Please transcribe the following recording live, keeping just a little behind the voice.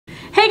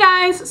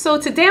Guys, so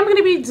today I'm going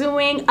to be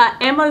doing an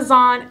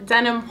Amazon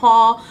denim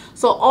haul.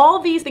 So all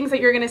these things that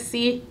you're going to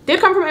see did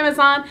come from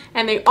Amazon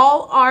and they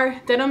all are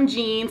denim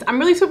jeans. I'm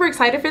really super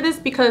excited for this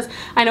because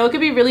I know it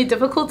could be really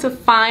difficult to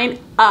find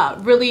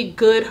really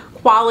good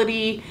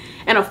quality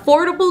and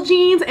affordable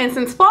jeans, and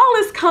since fall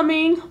is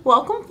coming,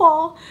 welcome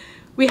fall,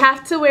 we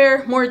have to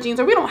wear more jeans,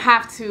 or we don't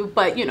have to,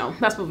 but you know,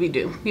 that's what we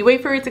do. We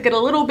wait for it to get a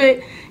little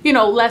bit, you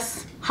know,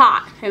 less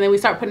hot, and then we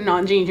start putting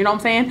on jeans, you know what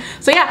I'm saying?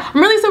 So yeah, I'm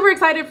really super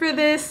excited for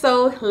this,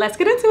 so let's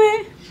get into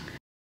it.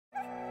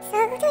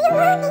 So do you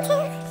want me to?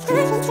 So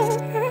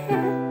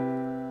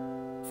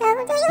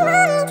do you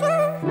want me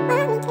to?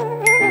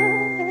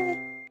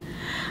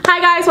 Hi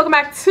guys, welcome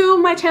back to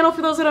my channel.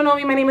 For those who don't know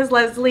me, my name is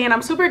Leslie and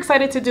I'm super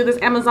excited to do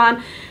this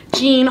Amazon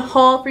jean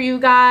haul for you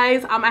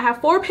guys. I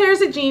have 4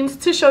 pairs of jeans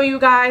to show you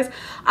guys.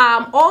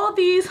 All of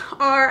these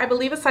are, I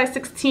believe, a size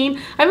 16.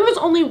 I think there's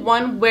only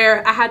one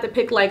where I had to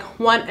pick like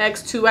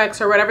 1X,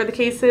 2X, or whatever the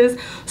case is.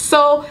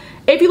 So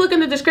if you look in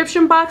the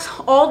description box,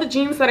 all the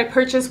jeans that I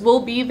purchased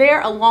will be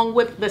there along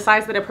with the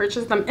size that I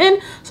purchased them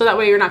in, so that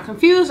way you're not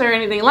confused or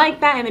anything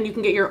like that, and then you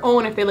can get your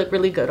own if they look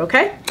really good,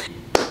 okay?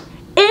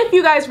 If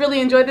you guys really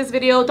enjoyed this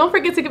video, don't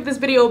forget to give this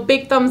video a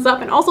big thumbs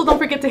up, and also don't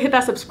forget to hit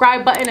that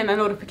subscribe button and the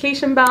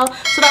notification bell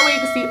so that way you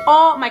can see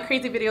all my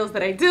crazy videos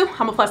that I do.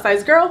 I'm a plus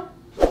size girl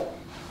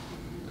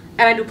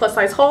and I do plus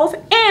size hauls,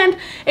 and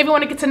if you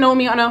want to get to know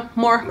me on a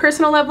more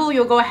personal level,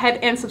 you'll go ahead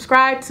and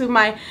subscribe to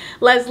my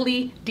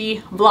Leslie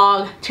D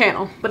vlog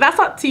channel. But that's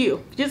up to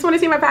you. If you just want to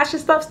see my fashion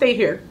stuff, stay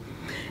here.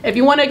 If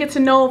you want to get to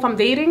know if I'm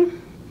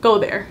dating, go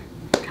there.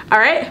 All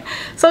right,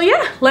 so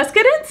yeah, let's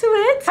get into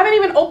it. I haven't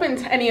even opened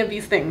any of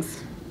these things.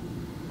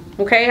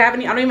 Okay, I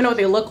don't even know what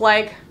they look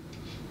like.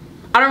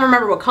 I don't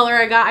remember what color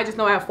I got. I just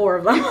know I have 4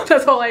 of them.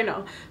 That's all I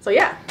know. So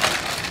yeah,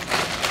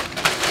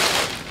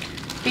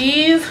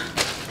 these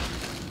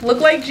look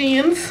like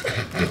jeans.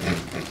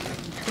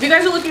 If you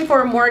guys are looking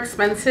for more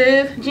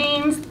expensive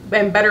jeans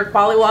and better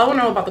quality, well, I don't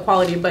know about the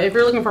quality, but if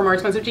you're looking for more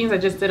expensive jeans, I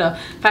just did a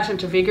fashion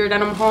to figure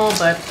denim haul,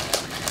 but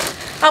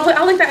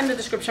I'll link that in the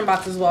description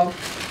box as well.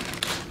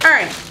 All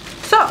right,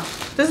 so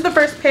this is the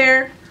first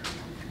pair.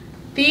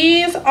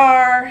 These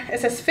are,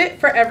 it says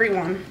fit for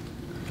everyone.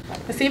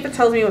 Let's see if it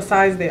tells me what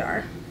size they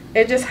are.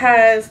 It just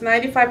has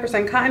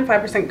 95% cotton,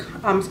 5%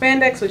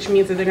 spandex, which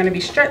means that they're gonna be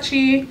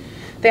stretchy.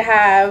 They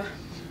have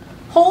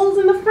holes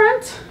in the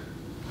front.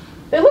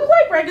 They look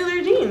like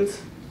regular jeans.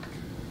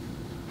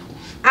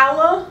 A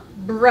la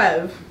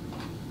Brev,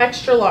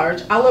 extra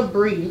large, a la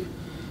Breve.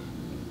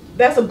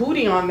 That's a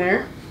booty on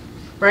there,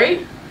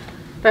 right?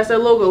 That's their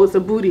logo, it's a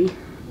booty,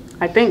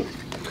 I think.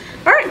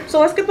 All right,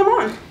 so let's get them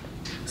on.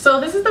 So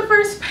this is the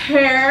first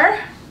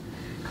pair.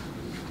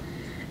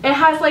 It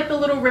has like the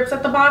little rips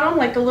at the bottom,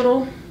 like the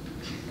little,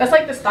 that's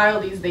like the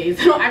style these days.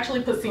 They don't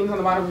actually put seams on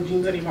the bottom of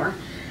jeans anymore.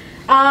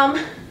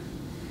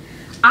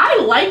 I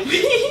like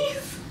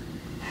these.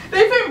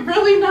 They fit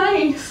really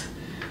nice.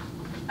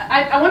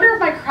 I wonder if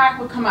my crack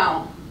would come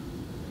out.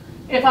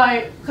 If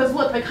cause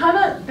look, they kind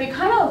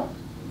of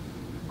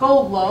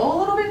go low a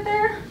little bit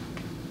there.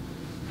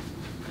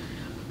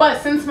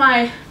 But since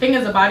my thing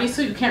is a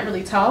bodysuit, you can't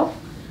really tell.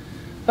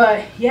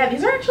 But yeah,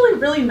 these are actually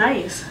really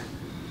nice.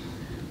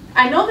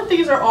 I know that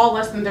these are all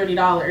less than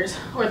 $30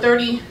 or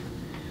 30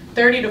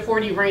 to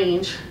 40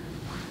 range.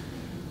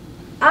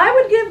 I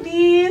would give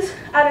these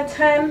out of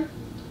 10.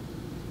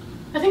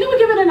 I think I would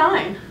give it a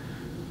 9.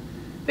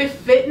 They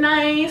fit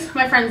nice.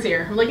 My friend's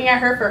here. I'm looking at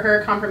her for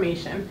her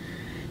confirmation.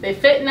 They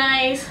fit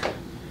nice.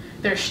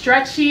 They're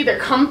stretchy. They're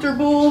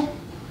comfortable.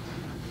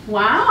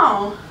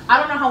 Wow. I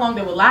don't know how long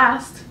they will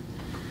last.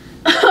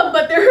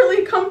 But they're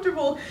really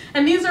comfortable,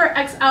 and these are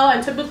XL,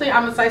 and typically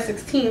I'm a size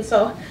 16,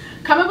 so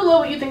comment below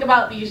what you think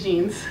about these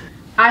jeans.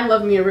 I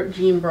love me a ripped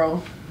jean,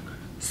 bro.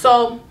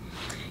 So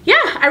yeah,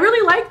 I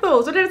really like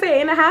those. What did I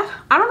say, 8.5?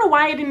 I don't know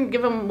why I didn't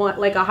give them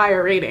like a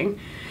higher rating.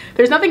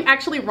 There's nothing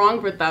actually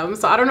wrong with them,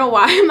 so I don't know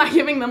why I'm not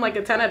giving them like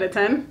a 10 out of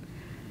 10.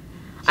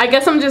 I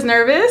guess I'm just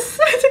nervous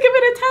to give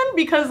it a 10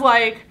 because,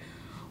 like,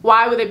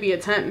 why would it be a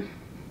 10?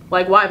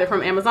 Like, why? They're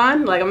from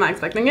Amazon, like I'm not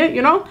expecting it,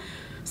 you know?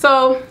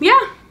 So yeah,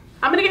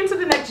 I'm gonna get into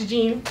the next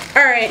jean.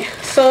 All right,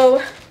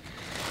 so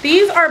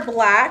these are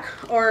black,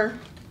 or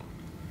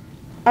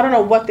I don't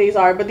know what these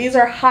are, but these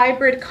are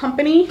Hybrid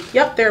Company.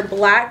 Yep, they're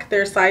black,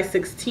 they're size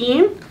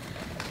 16.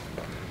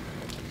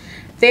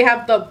 They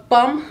have the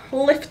bum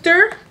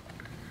lifter.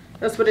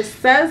 That's what it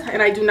says,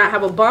 and I do not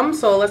have a bum,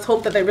 so let's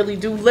hope that they really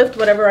do lift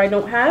whatever I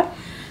don't have.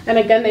 And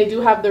again, they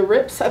do have the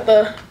rips at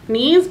the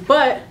knees,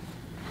 but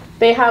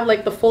they have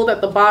like the fold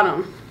at the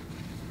bottom.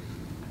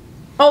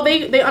 Oh,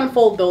 they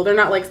unfold though. They're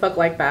not like stuck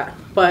like that.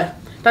 But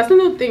that's the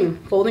new thing,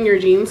 folding your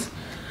jeans.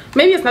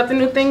 Maybe it's not the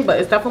new thing, but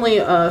it's definitely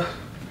a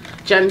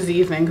Gen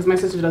Z thing because my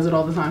sister does it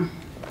all the time.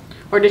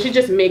 Or did she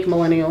just make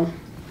millennial?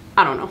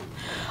 I don't know.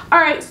 All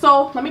right,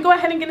 so let me go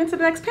ahead and get into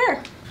the next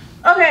pair.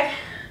 Okay.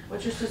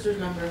 What's your sister's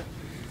number?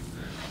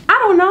 I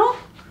don't know.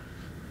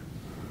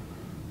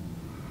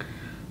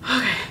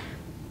 Okay.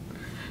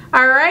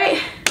 All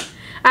right.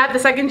 I have the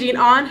second jean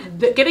on.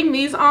 Getting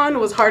these on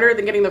was harder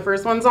than getting the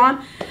first ones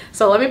on.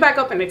 So let me back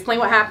up and explain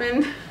what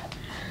happened.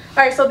 All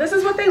right, so this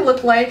is what they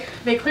look like.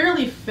 They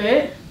clearly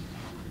fit.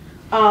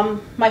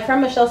 My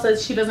friend Michelle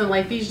says she doesn't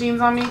like these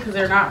jeans on me because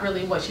they're not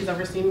really what she's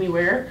ever seen me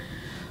wear.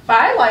 But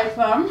I like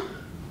them.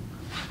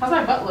 How's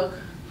my butt look?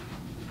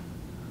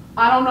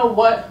 I don't know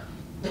what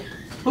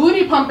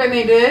booty pumping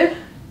they did.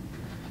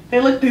 They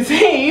look the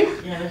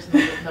same. Yeah,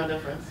 there's no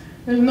difference.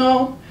 There's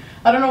no,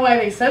 I don't know why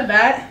they said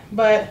that,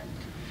 but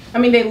I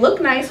mean, they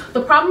look nice.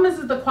 The problem is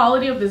that the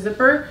quality of the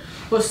zipper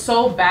was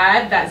so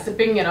bad that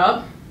zipping it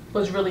up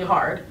was really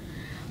hard.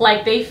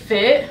 Like, they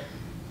fit,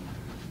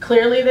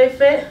 clearly they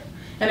fit,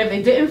 and if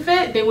they didn't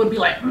fit, they would be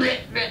like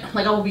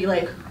I would be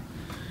like,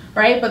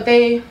 right? But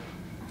they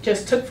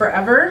just took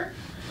forever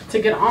to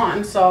get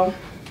on. So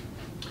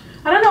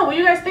I don't know, what do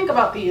you guys think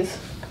about these?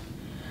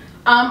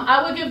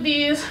 I would give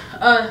these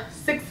a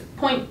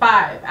 6.5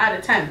 out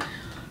of 10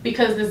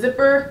 because the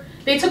zipper,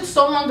 they took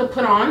so long to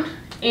put on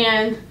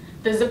and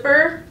the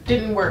zipper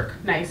didn't work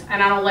nice,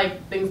 and I don't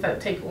like things that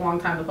take a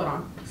long time to put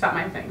on. It's not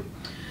my thing.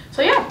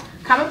 So yeah,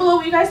 comment below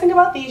what you guys think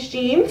about these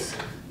jeans,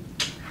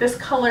 this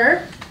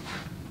color.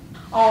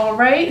 All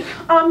right,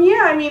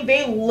 yeah, I mean,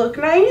 they look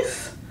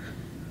nice,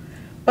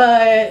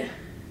 but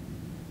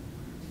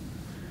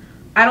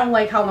I don't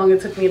like how long it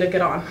took me to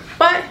get on.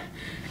 But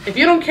if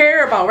you don't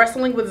care about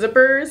wrestling with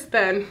zippers,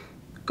 then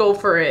go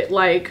for it.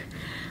 Like,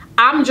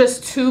 I'm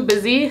just too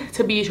busy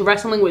to be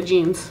wrestling with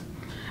jeans.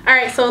 All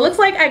right, so it looks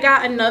like I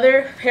got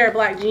another pair of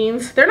black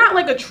jeans. They're not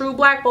like a true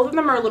black. Both of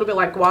them are a little bit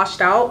like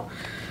washed out.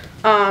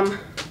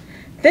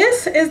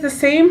 This is the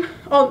same.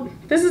 Oh,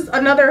 this is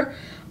another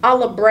a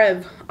la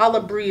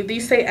breve.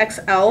 These say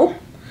XL.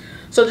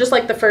 So just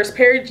like the first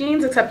pair of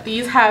jeans, except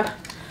these have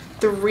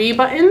 3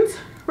 buttons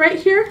right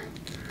here.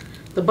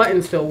 The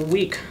buttons feel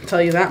weak, I'll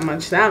tell you that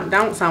much. That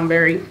don't sound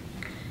very.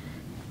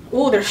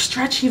 Oh, they're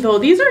stretchy though.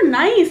 These are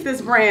nice,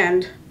 this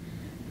brand.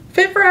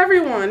 Fit for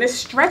everyone. It's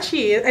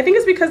stretchy. I think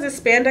it's because it's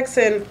spandex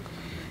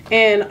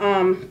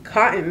and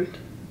cotton.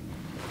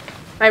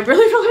 I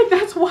really feel like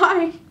that's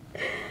why.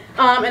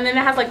 And then it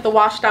has like the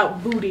washed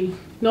out booty.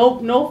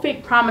 No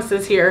fake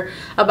promises here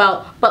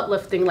about butt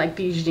lifting like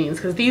these jeans,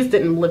 because these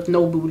didn't lift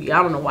no booty.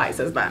 I don't know why it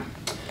says that.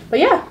 But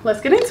yeah,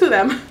 let's get into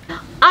them.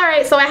 All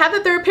right, so I have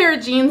the third pair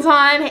of jeans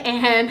on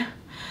and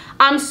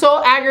I'm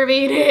so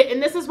aggravated.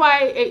 And this is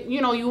why,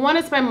 you know, you want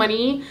to spend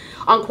money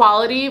on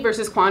quality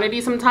versus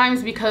quantity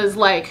sometimes, because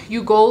like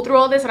you go through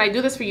all this, and I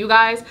do this for you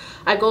guys.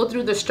 I go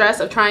through the stress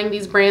of trying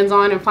these brands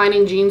on and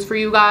finding jeans for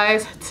you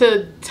guys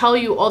to tell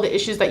you all the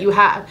issues that you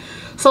have.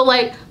 So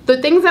like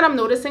the things that I'm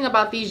noticing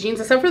about these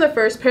jeans, except for the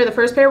first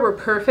pair were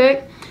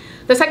perfect.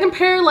 The second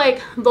pair,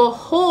 like the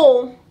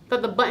hole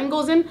that the button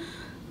goes in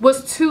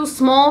was too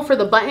small for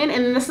the button,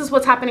 and this is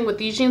what's happening with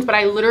these jeans, but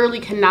I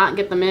literally cannot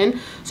get them in.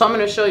 So I'm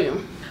gonna show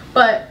you.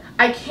 But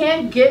I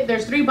can't get,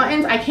 there's 3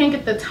 buttons, I can't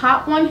get the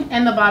top one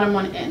and the bottom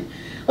one in.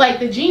 Like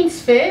the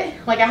jeans fit,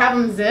 like I have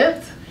them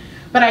zipped,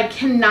 but I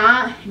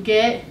cannot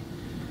get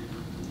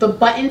the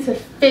button to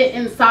fit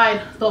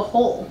inside the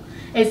hole.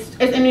 And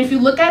if you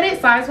look at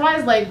it size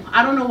wise, like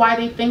I don't know why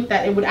they think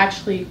that it would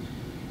actually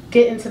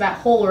get into that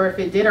hole, or if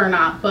it did or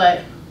not,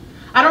 but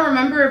I don't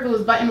remember if it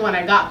was buttoned when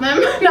I got them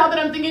now that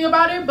I'm thinking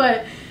about it.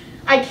 But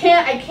I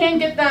can't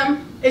get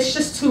them. It's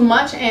just too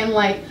much. And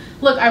like,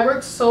 look, I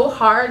worked so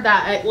hard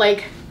that I,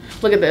 like,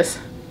 look at this,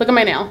 look at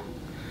my nail.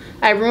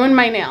 I ruined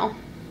my nail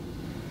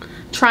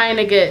trying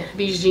to get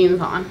these jeans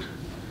on.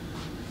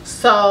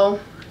 So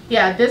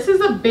yeah, this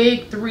is a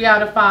big 3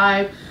 out of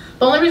 5.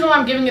 The only reason why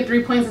I'm giving it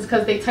 3 points is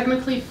because they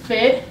technically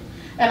fit,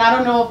 and I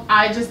don't know if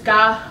I just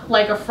got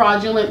like a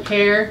fraudulent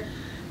pair.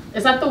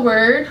 Is that the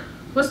word?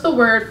 What's the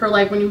word for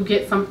like when you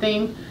get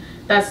something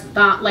that's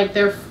not like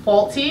they're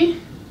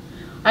faulty?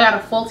 I got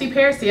a faulty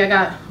pair. See, I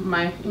got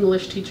my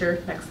English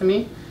teacher next to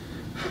me.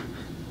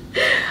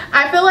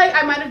 I feel like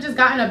I might have just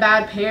gotten a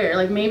bad pair.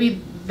 Like maybe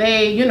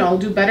they, you know,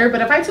 do better.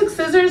 But if I took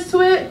scissors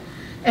to it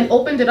and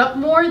opened it up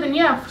more, then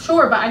yeah,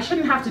 sure. But I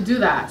shouldn't have to do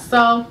that.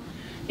 So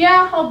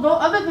yeah, although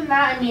other than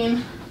that, I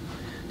mean,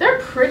 they're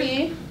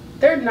pretty.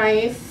 They're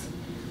nice.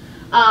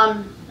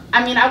 I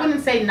mean, I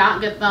wouldn't say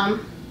not get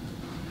them.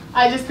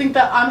 I just think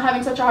that I'm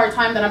having such a hard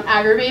time that I'm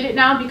aggravated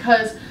now,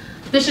 because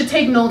this should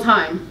take no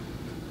time.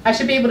 I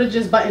should be able to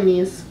just button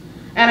these.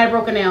 And I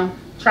broke a nail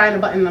trying to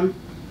button them.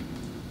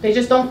 They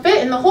just don't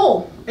fit in the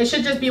hole. It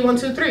should just be 1,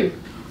 2, 3.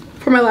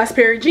 For my last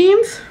pair of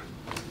jeans,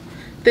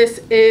 this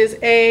is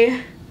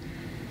a,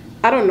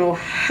 I don't know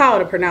how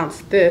to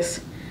pronounce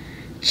this,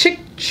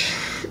 chic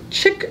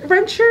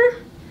wrencher?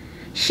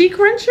 Chic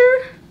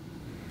wrencher?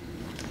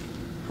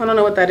 I don't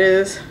know what that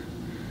is.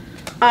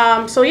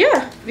 So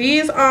yeah,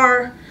 these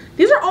are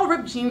all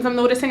ripped jeans. I'm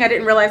noticing, I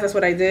didn't realize that's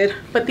what I did,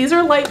 but these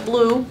are light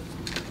blue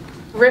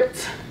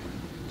ripped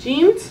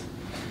jeans,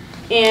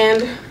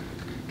 and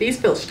these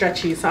feel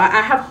stretchy, so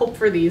I have hope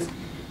for these.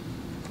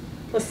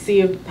 Let's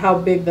see how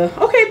big the,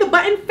 okay, the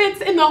button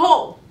fits in the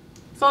hole,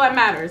 so that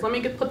matters. Let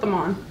me put them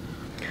on.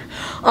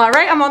 All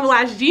right, I'm on the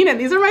last jean, and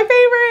these are my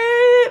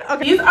favorite.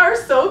 Okay, these are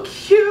so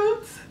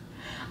cute.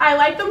 I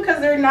like them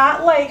because they're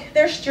not like,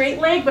 they're straight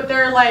leg, but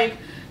they're like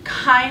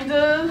kind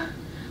of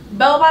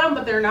bell bottom,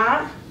 but they're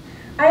not.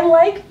 I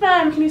like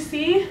them. Can you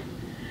see?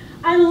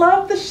 I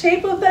love the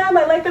shape of them.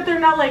 I like that they're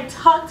not like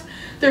tucked.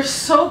 They're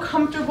so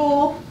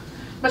comfortable.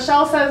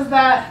 Michelle says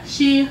that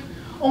she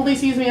only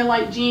sees me in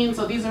light jeans,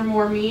 so these are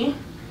more me.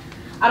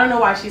 I don't know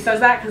why she says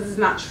that because it's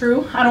not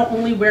true. I don't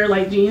only wear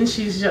light jeans.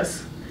 She's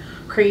just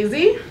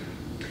crazy.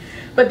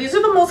 But these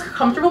are the most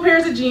comfortable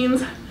pairs of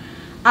jeans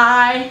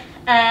I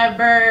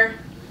ever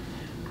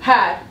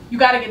had. You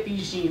gotta get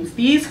these jeans.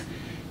 These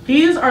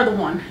are the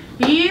one.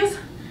 These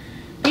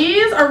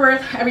are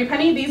worth every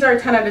penny. These are a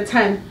 10 out of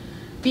 10.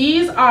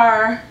 These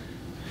are,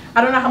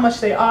 I don't know how much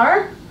they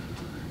are.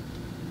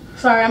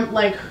 Sorry, I'm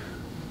like,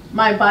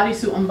 my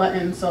bodysuit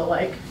unbuttoned, so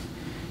like,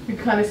 you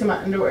can kind of see my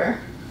underwear.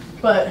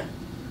 But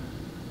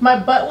my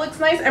butt looks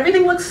nice.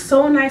 Everything looks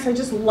so nice. I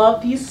just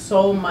love these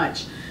so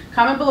much.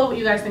 Comment below what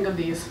you guys think of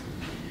these.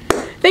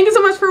 Thank you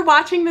so much for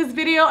watching this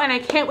video, and I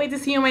can't wait to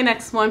see you in my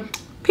next one.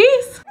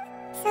 Peace!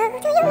 So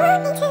do you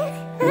want me to?